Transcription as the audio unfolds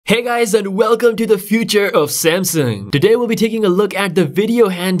Hey guys, and welcome to the future of Samsung. Today we'll be taking a look at the video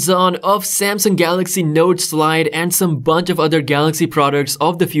hands-on of Samsung Galaxy Note Slide and some bunch of other Galaxy products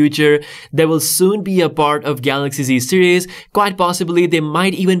of the future that will soon be a part of Galaxy Z series. Quite possibly they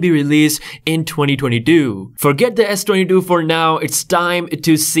might even be released in 2022. Forget the S22 for now, it's time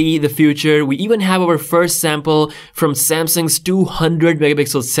to see the future. We even have our first sample from Samsung's 200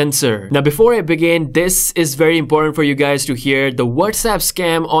 megapixel sensor. Now before I begin, this is very important for you guys to hear. The WhatsApp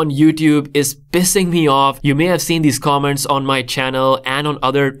scam on YouTube is pissing me off. You may have seen these comments on my channel and on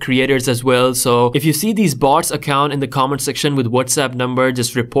other creators as well. So if you see these bots account in the comment section with WhatsApp number,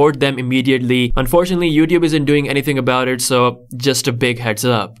 just report them immediately. Unfortunately, YouTube isn't doing anything about it, so just a big heads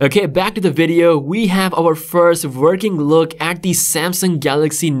up. Okay, back to the video. We have our first working look at the Samsung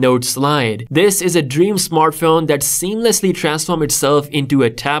Galaxy Note Slide. This is a dream smartphone that seamlessly transforms itself into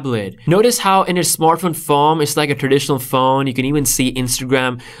a tablet. Notice how in its smartphone form, it's like a traditional phone. You can even see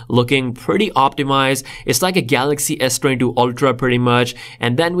Instagram looking pretty optimized. It's like a Galaxy S22 Ultra pretty much,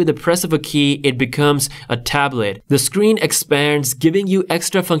 and then with the press of a key it becomes a tablet. The screen expands, giving you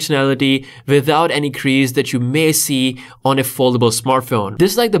extra functionality without any crease that you may see on a foldable smartphone.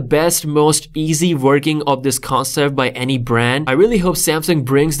 This is like the best, most easy working of this concept by any brand. I really hope Samsung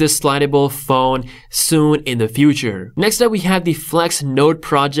brings this slidable phone soon in the future. Next up we have the Flex Note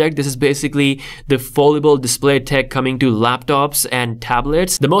project. This is basically the foldable display tech coming to laptops and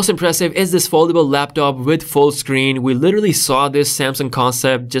tablets. The most impressive is this foldable laptop with full screen. We literally saw this Samsung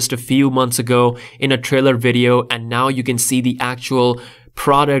concept just a few months ago in a trailer video, and now you can see the actual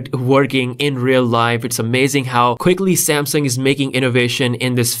product working in real life. It's amazing how quickly Samsung is making innovation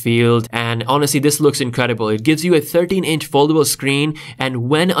in this field, and honestly this looks incredible. It gives you a 13-inch foldable screen, and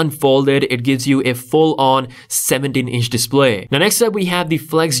when unfolded it gives you a full-on 17-inch display. Now next up we have the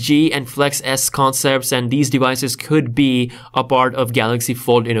Flex G and Flex S concepts, and these devices could be a part of Galaxy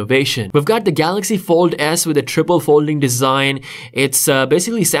Fold innovation. We've got the Galaxy Fold S with a triple folding design. It's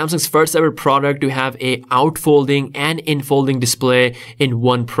basically Samsung's first ever product to have a outfolding and infolding display in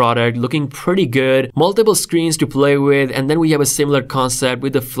one product, looking pretty good. Multiple screens to play with, and then we have a similar concept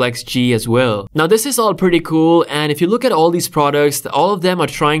with the Flex G as well. Now this is all pretty cool, and if you look at all these products, all of them are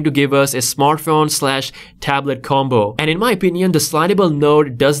trying to give us a smartphone slash tablet combo, and in my opinion the slidable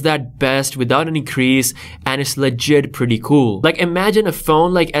Note does that best without any crease, and it's legit pretty cool. Like imagine a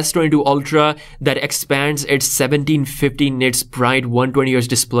phone like S22 Ultra that expands its 1750 nits bright 120Hz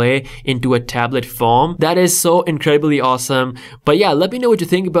display into a tablet form. That is so incredibly awesome. But yeah, let me know what you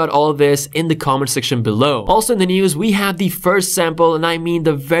think about all of this in the comment section below. Also in the news, we have the first sample, and I mean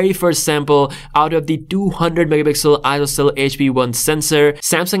the very first sample out of the 200 megapixel ISOCELL HP1 sensor.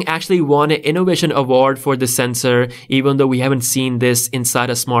 Samsung actually won an innovation award for the sensor, even though we haven't seen this inside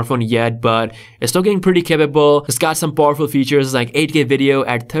a smartphone yet, but it's still getting pretty capable. It's got some powerful features like 8K video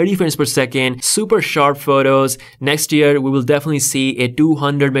at 30 frames per second, super sharp photos. Next year, we will definitely see a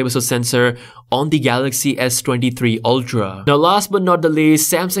 200 megapixel sensor on the Galaxy S23 Ultra. Now last but not the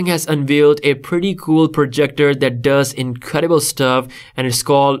least, Samsung has unveiled a pretty cool projector that does incredible stuff, and it's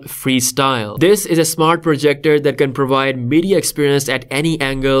called Freestyle. This is a smart projector that can provide media experience at any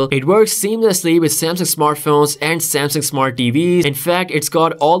angle. It works seamlessly with Samsung smartphones and Samsung Smart TVs. In fact, it's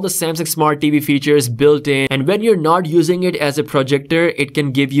got all the Samsung Smart TV features built in, and when you're not using it as a projector, it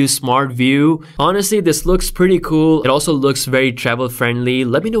can give you smart view. Honestly, this looks pretty cool. It also looks very travel friendly.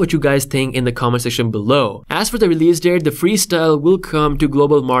 Let me know what you guys think in the comment section below. As for the release date, the Freestyle will come to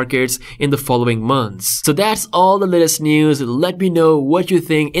global markets in the following months. So that's all the latest news. Let me know what you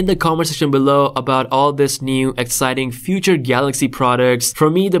think in the comment section below about all this new exciting future Galaxy products. For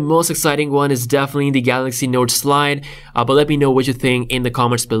me, the most exciting one is definitely the Galaxy Note Slide, but let me know what you think in the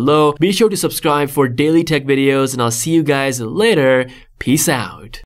comments below. Be sure to subscribe for daily tech videos, and I'll see you guys later. Peace out.